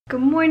Good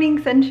morning,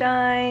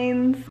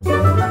 sunshines.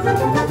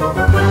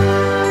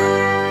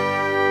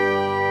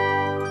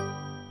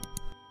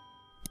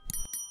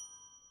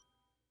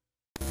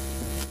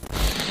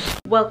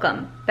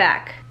 Welcome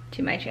back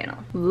to my channel.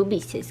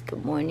 Ruby says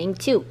good morning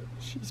too.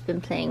 She's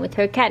been playing with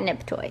her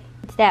catnip toy.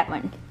 It's that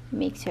one.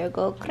 Makes her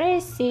go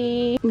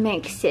crazy.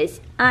 Meg says,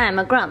 I'm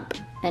a grump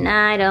and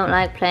I don't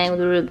like playing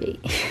with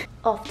Ruby.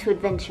 Off to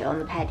adventure on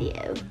the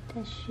patio.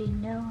 Does she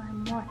know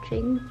I'm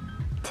watching?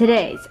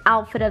 Today's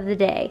outfit of the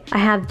day. I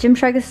have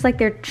Gymshark. This is like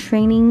their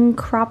training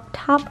crop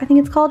top, I think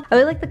it's called. I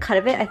really like the cut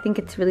of it. I think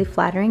it's really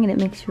flattering and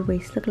it makes your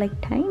waist look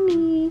like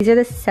tiny. These are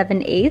the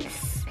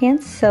 7/8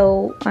 pants,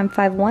 so I'm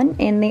 5'1"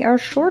 and they are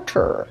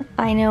shorter.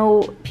 I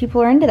know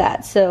people are into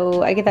that,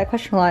 so I get that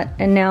question a lot.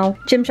 And now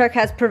Gymshark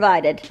has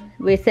provided.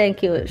 We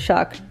thank you,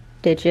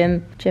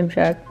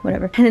 Gymshark,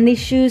 whatever. And then these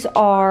shoes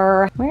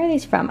are, where are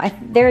these from?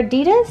 They're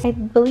Adidas. I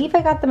believe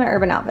I got them at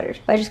Urban Outfitters.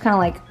 But I just kind of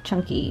like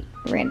chunky,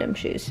 random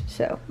shoes,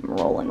 so I'm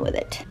rolling with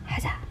it.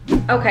 Huzzah.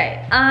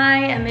 Okay, I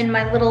am in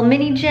my little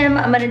mini gym.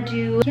 I'm gonna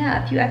do,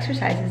 a few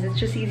exercises. It's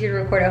just easier to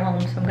record at home,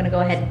 so I'm gonna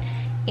go ahead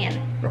and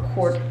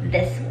record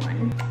this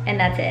one. And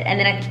that's it. And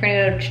then I think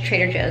we're gonna go to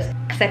Trader Joe's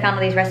because I found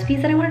all these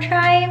recipes that I wanna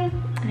try, and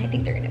I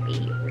think they're gonna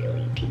be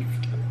really tasty.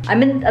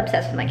 I'm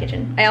obsessed with my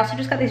kitchen. I also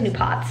just got these new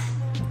pots.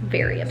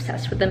 Very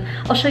obsessed with them.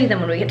 I'll show you them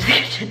when we get to the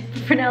kitchen.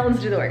 For now,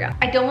 let's do the workout.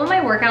 I don't want my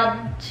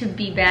workout to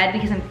be bad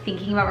because I'm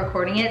thinking about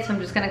recording it, so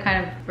I'm just gonna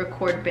kind of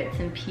record bits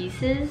and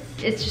pieces.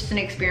 It's just an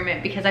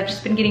experiment because I've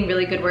just been getting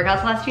really good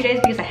workouts the last few days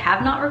because I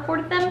have not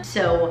recorded them.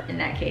 So in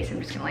that case,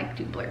 I'm just gonna like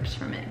do blurbs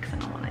from it because I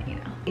don't wanna,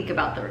 think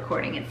about the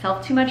recording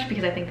itself too much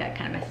because I think that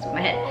kind of messes with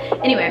my head.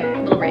 Anyway,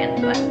 a little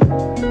rant, but.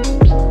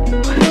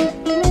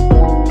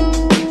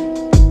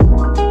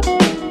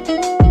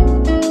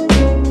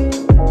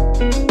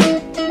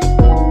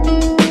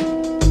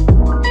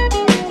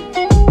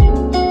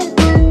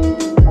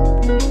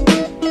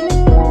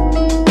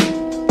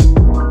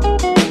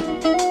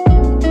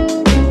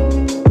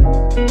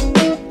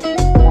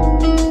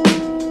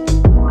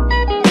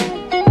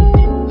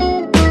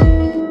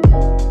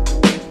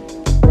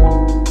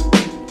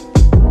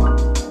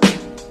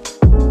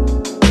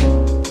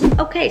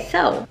 Okay,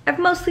 so I've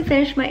mostly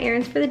finished my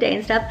errands for the day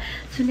and stuff.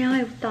 So now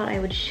I thought I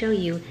would show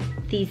you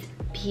these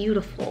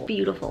beautiful,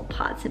 beautiful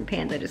pots and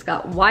pans I just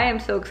got. Why I'm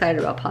so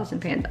excited about pots and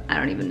pans, I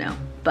don't even know,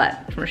 but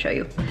I'm gonna show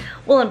you.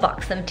 We'll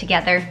unbox them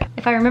together.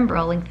 If I remember,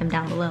 I'll link them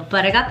down below.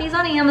 But I got these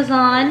on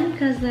Amazon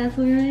because that's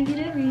where I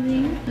get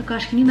everything. Oh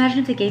gosh, can you imagine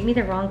if they gave me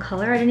the wrong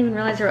color? I didn't even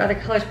realize there were other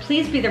colors.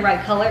 Please be the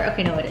right color.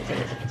 Okay, no, it is for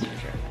sure.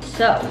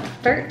 So,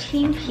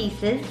 13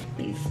 pieces.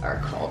 These are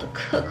called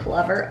Cook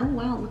Lover. Oh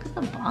wow, look at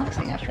the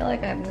boxing. I feel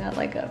like I've got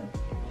like a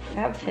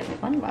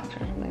FabFitFun box or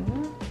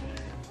something.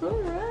 Huh?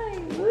 All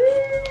right,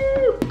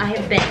 woo! I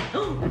have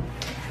been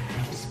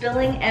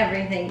spilling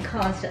everything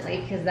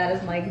constantly because that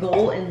is my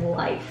goal in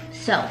life.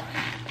 So,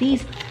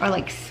 these are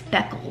like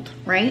speckled,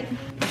 right?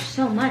 There's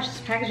so much,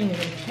 this packaging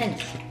is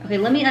intense. Okay,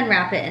 let me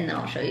unwrap it and then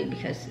I'll show you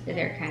because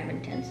they're kind of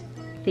intense.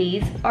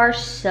 These are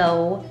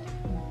so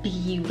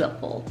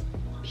beautiful.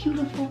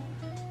 Beautiful,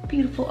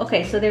 beautiful.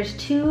 Okay, so there's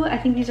two, I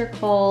think these are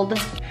called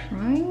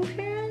frying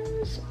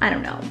pans? I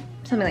don't know,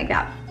 something like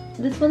that.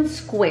 This one's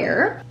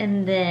square,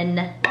 and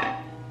then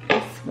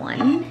this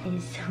one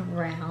is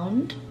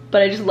round.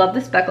 But I just love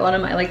the speckle on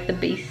them. I like the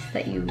base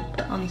that you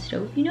put on the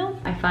stove,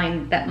 I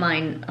find that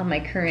mine on my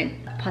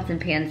current pots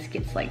and pans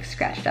gets like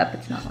scratched up.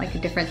 It's not like a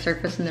different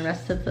surface than the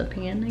rest of the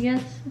pan, I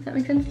guess, if that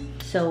makes sense.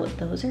 So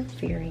those are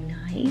very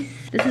nice.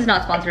 This is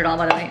not sponsored at all,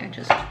 by the way. I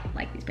just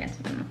like these pans.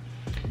 I don't know.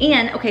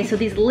 And okay, so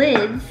these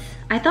lids,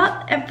 I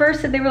thought at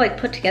first that they were like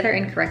put together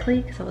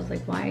incorrectly because I was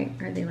like, why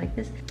are they like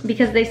this?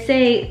 Because they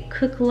say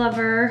Cook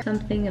Lover,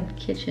 something of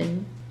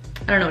kitchen.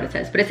 I don't know what it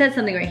says, but it says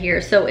something right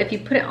here. So if you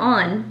put it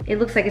on, it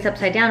looks like it's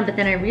upside down, but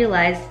then I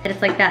realized that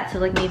it's like that. So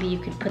like maybe you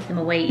could put them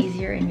away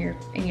easier in your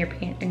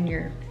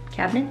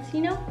cabinets,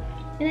 And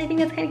I think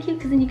that's kind of cute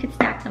because then you could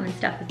stack them and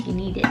stuff if you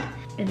need it.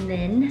 And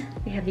then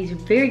they have these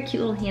very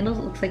cute little handles.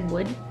 It looks like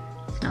wood.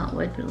 It's not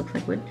wood, but it looks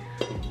like wood.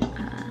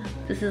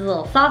 This is a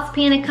little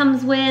saucepan it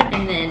comes with,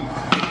 and then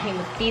it came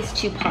with these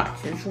two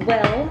pots as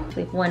well. So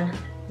we have one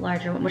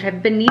larger one, which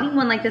I've been needing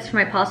one like this for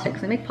my pasta,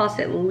 because I make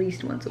pasta at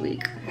least once a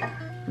week.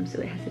 So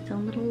it has its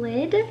own little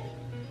lid.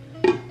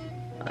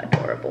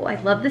 Adorable. I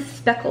love this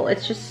speckle.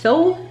 It's just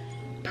so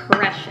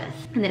precious.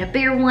 And then a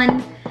bigger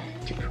one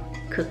to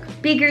cook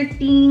bigger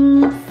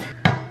things.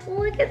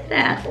 Look at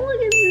that.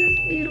 Look at this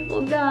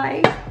beautiful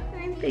guy.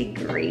 Aren't they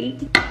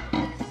great?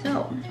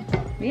 So,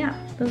 yeah,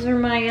 those are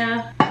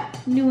my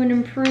new and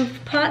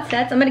improved pot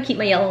sets. I'm gonna keep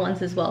my yellow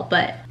ones as well,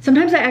 but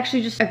sometimes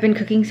I've been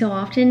cooking so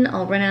often,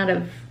 I'll run out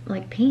of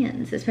like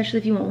pans, especially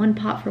if you want one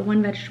pot for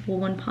one vegetable,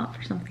 one pot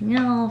for something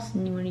else,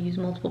 and you want to use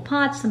multiple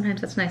pots.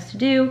 Sometimes that's nice to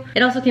do.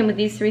 It also came with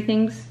these three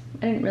things.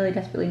 I didn't really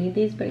desperately need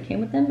these, but it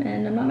came with them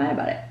and I'm not mad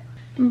about it.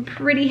 I'm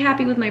pretty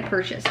happy with my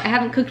purchase. I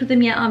haven't cooked with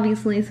them yet,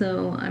 obviously,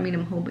 so I mean,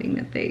 I'm hoping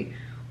that they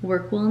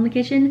work well in the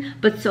kitchen,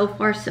 but so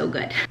far so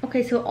good.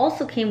 Okay, so it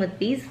also came with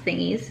these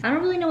thingies. I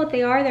don't really know what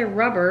they are. They're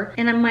rubber,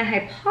 and my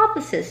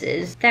hypothesis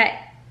is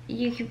that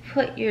you can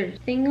put your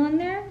thing on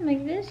there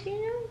like this, you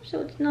know,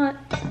 so it's not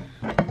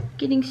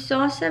getting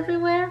sauce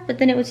everywhere, but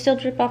then it would still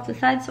drip off the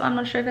side, so I'm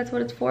not sure if that's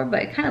what it's for,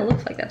 but it kind of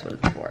looks like that's what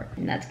it's for,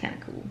 and that's kind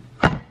of cool.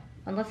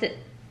 Unless it,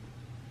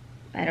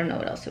 I don't know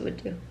what else it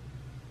would do.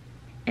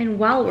 And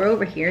while we're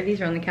over here,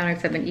 these are on the counter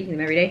because I've been eating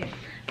them every day,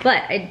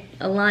 but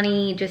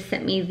Alani just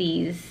sent me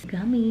these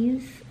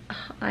gummies.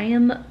 I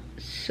am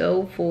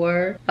so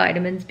for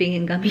vitamins being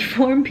in gummy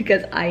form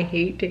because I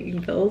hate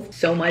taking pills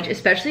so much,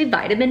 especially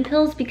vitamin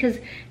pills, because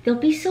they'll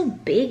be so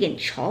big and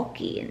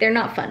chalky and they're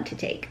not fun to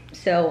take.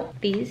 So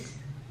these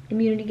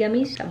immunity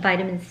gummies have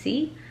vitamin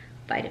C,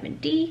 vitamin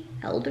D,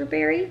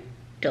 elderberry,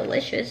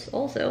 delicious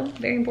also,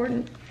 very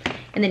important.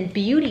 And then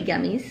beauty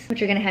gummies,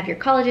 which are gonna have your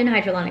collagen,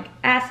 hyaluronic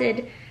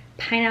acid,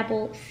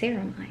 pineapple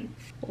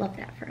ceramides. Love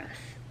that for us.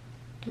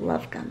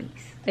 Love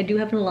gummies. I do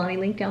have an Alani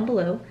link down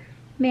below.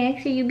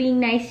 Max, are you being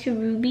nice to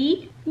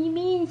Ruby? Are you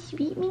being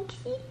sweet,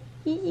 Maxie?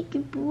 He's a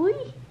good boy.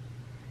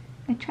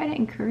 I try to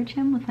encourage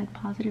him with like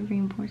positive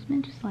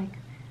reinforcement, just like,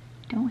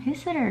 don't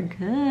hiss at her,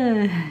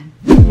 good.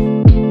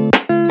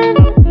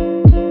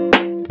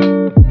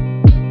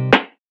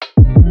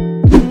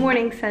 Good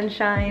morning,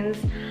 sunshines.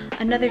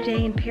 Another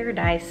day in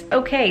paradise.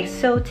 Okay,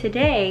 so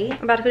today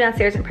I'm about to go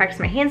downstairs and practice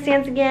my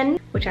handstands again,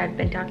 which I've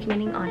been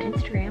documenting on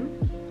Instagram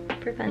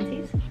for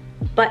funsies.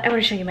 But I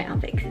want to show you my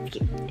outfit because it's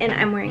cute. And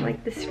I'm wearing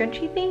like this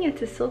scrunchie thing.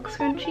 It's a silk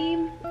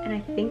scrunchie. And I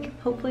think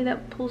hopefully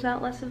that pulls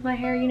out less of my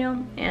hair, you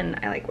know? And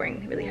I like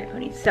wearing really high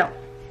ponies. So,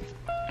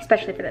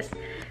 especially for this,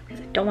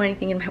 because I don't want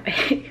anything in my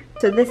way.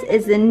 So this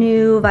is the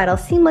new Vital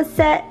Seamless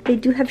set. They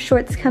do have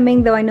shorts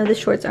coming, though I know the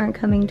shorts aren't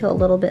coming till a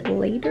little bit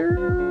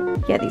later.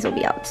 Yeah, these will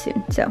be out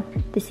soon. So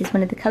this is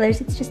one of the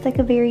colors. It's just like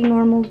a very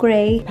normal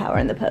gray. Power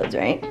in the pose,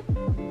 right?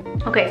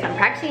 Okay, so I'm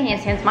practicing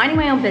handstands, minding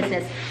my own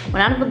business.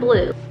 When out of the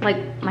blue,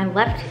 like my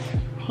left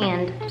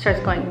hand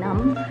starts going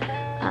numb,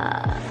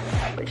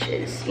 which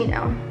is, you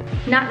know,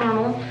 not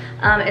normal.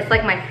 It's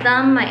like my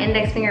thumb, my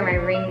index finger, my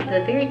ring,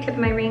 the very tip of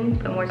my ring,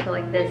 but more so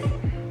like this,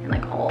 and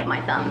like all of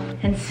my thumb.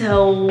 And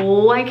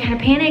so I kind of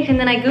panicked, and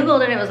then I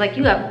Googled and it was like,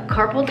 you have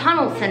carpal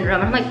tunnel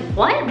syndrome. And I'm like,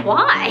 what?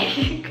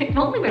 Why? I've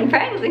only been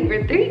practicing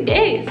for 3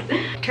 days.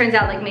 Turns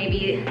out like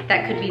maybe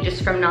that could be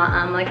just from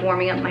not like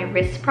warming up my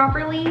wrists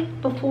properly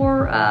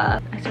before I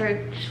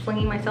started just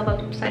flinging myself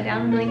upside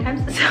down a million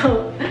times.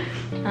 So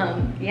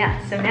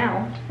yeah, so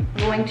now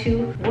I'm going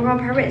to warm up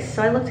her wrists.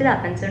 So I looked it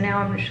up, and so now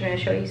I'm just gonna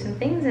show you some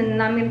things,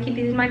 and I'm gonna keep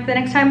these in mind for the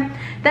next time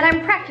that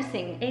I'm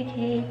practicing,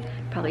 aka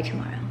probably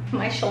tomorrow.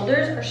 My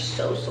shoulders are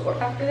so sore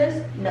after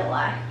this, no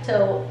lie.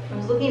 So I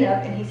was looking it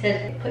up and he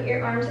said, put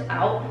your arms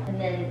out and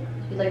then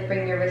you like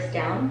bring your wrist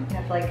down. And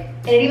I feel like,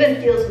 and it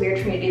even feels weird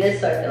for me to do this,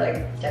 so I feel like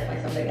it's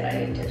definitely something that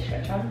I need to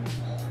stretch on.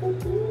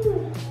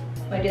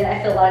 When I do that,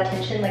 I feel a lot of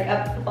tension like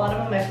up the bottom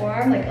of my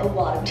forearm, like a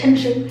lot of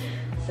tension.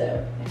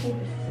 So I think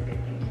this is a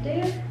good thing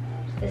to do.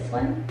 This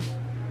one,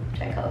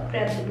 which I call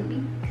grab the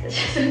booby, because it's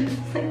just what it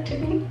looks like to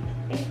me.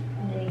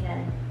 And then you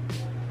had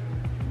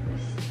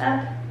wrist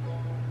up.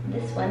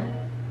 This one,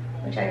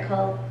 which I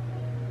call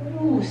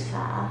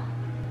Woosa.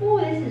 Ooh,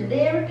 this is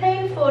very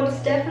painful.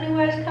 It's definitely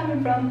where it's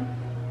coming from.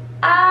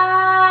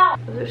 Ah!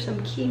 Those are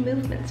some key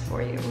movements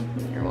for you.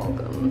 You're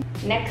welcome.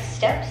 Next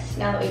steps,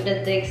 now that we've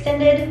done the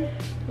extended,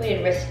 we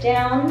did wrist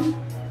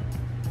down,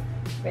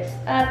 wrist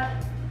up.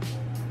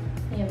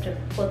 You have to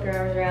flip your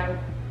arms around,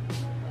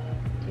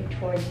 do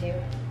towards you,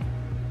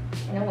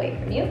 and away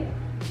from you.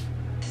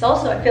 This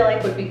also, I feel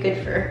like, would be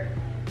good for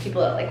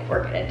people that like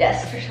work at a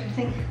desk or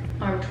something.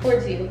 Arm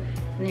towards you,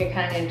 and then you're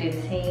kind of gonna do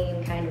the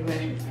same kind of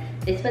motions.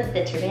 This one's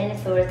the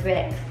Tyrannosaurus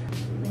Rex.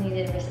 Then you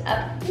did wrist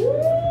up.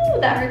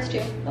 Ooh, that hurts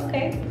too.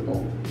 Okay,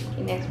 cool.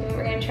 Okay, next movement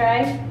we're gonna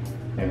try.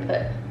 We're gonna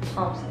put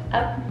palms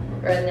up,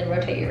 and then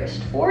rotate your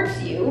wrist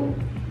towards you.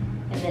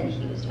 And then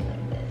he was doing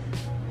like this.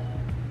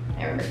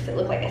 I remember because it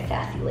looked like a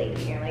sassy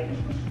lady. You're like,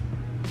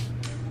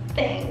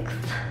 thanks.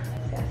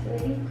 Sassy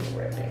lady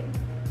gripping.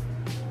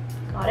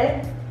 Got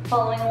it?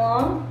 Following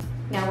along?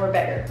 Now we're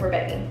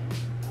begging.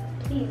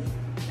 Please.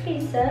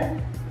 Please, sir,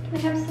 can I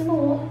have some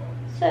more,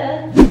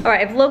 sir? All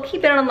right, I've low-key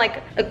been on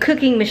like a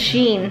cooking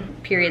machine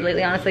period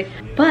lately, honestly.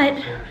 But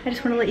I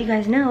just want to let you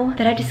guys know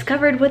that I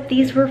discovered what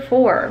these were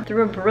for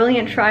through a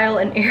brilliant trial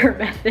and error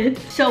method.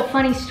 So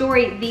funny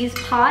story, these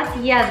pots,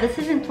 yeah, this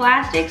isn't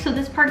plastic, so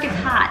this part gets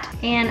hot.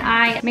 And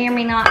I may or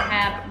may not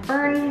have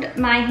burned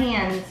my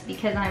hands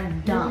because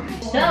I'm dumb.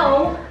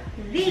 So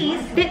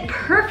these fit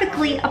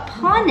perfectly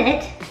upon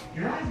it,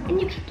 and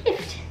you can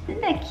gift.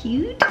 Isn't that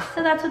cute?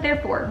 So that's what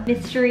they're for.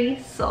 Mystery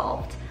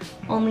solved.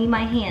 Only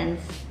my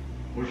hands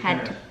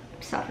had to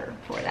suffer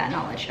for that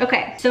knowledge.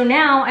 Okay, so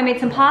now I made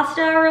some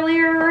pasta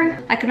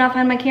earlier. I could not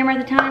find my camera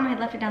at the time. I had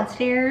left it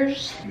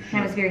downstairs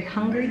and I was very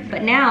hungry.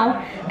 But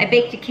now I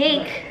baked a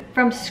cake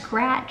from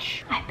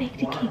scratch. I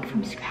baked a cake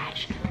from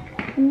scratch.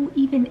 Who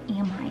even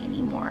am I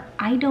anymore?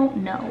 I don't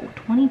know.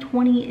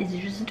 2020 has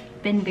just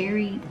been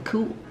very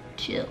cool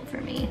chill for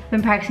me. I've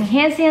been practicing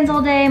handstands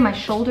all day. My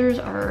shoulders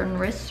and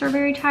wrists are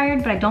very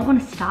tired, but I don't want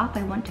to stop.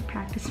 I want to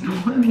practice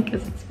more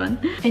because it's fun.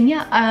 And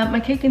yeah, my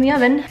cake in the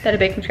oven that I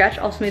baked from scratch.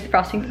 Also made the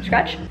frosting from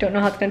scratch. Don't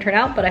know how it's gonna turn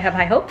out, but I have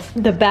high hopes.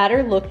 The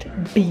batter looked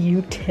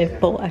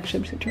beautiful. Actually,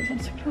 I'm just gonna turn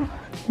this on.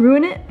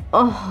 Ruin it?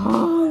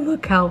 Oh,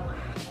 look how.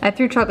 I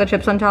threw chocolate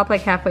chips on top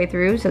like halfway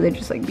through, so they'd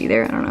just like be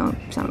there. I don't know,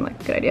 it sounded like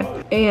a good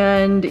idea.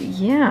 And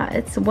yeah,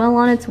 it's well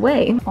on its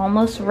way.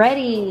 Almost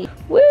ready,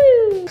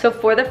 woo! So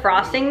for the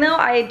frosting though,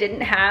 I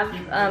didn't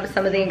have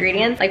some of the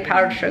ingredients like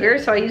powdered sugar,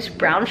 so I used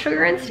brown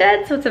sugar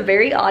instead. So it's a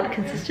very odd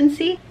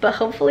consistency, but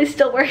hopefully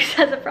still works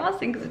as a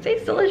frosting because it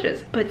tastes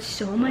delicious. But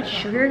so much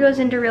sugar goes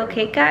into real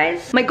cake,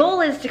 guys. My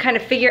goal is to kind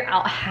of figure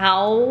out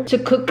how to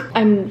cook.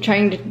 I'm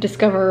trying to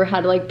discover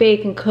how to like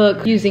bake and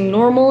cook using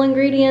normal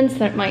ingredients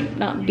that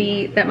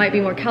might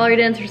be more calorie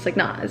dense or just like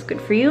not as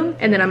good for you.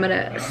 And then I'm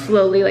gonna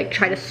slowly like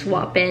try to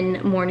swap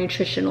in more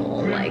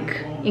nutritional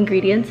like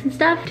ingredients and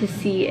stuff to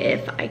see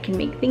if I can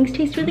make things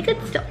taste really good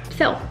still.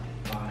 So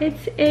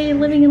it's a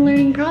living and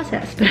learning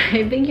process, but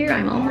I figure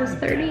I'm almost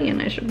 30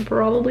 and I should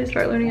probably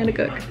start learning how to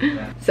cook.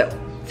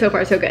 So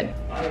far so good.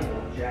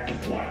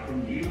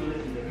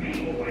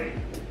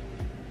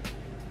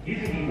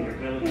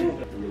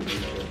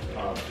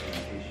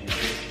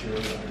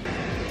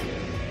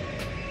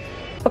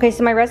 Okay,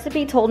 so my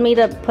recipe told me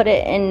to put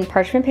it in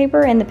parchment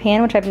paper in the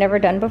pan, which I've never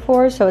done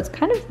before, so it's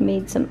kind of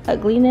made some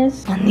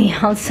ugliness on the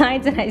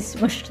outsides, and I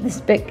smushed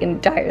this pick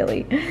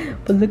entirely.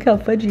 But look how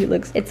fudgy it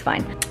looks. It's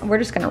fine. We're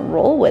just gonna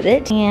roll with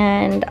it,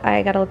 and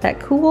I gotta let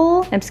that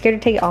cool. I'm scared to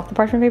take it off the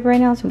parchment paper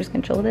right now, so I'm just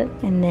gonna chill with it.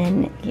 And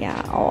then,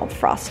 yeah, I'll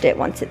frost it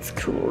once it's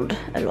cooled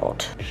a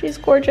lot. She's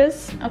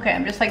gorgeous. Okay,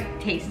 I'm just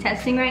like taste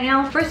testing right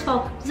now. First of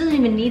all, this doesn't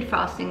even need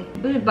frosting.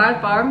 This is by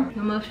far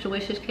the most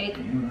delicious cake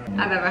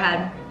I've ever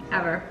had,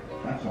 ever.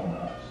 Oh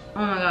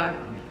my god.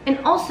 And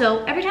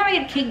also, every time I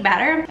get cake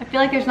batter, I feel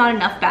like there's not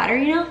enough batter,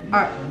 you know?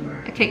 Or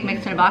a cake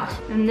mix in a box.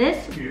 And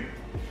this,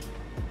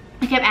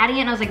 I kept adding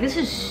it and I was like, this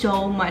is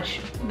so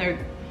much,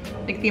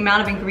 like the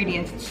amount of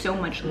ingredients, it's so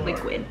much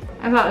liquid.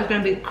 I thought it was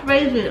gonna be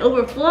crazy and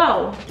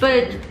overflow, but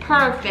it's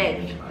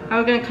perfect. I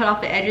was gonna cut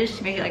off the edges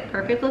to make it like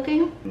perfect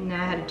looking. And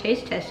I had to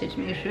taste test it to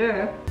make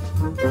sure.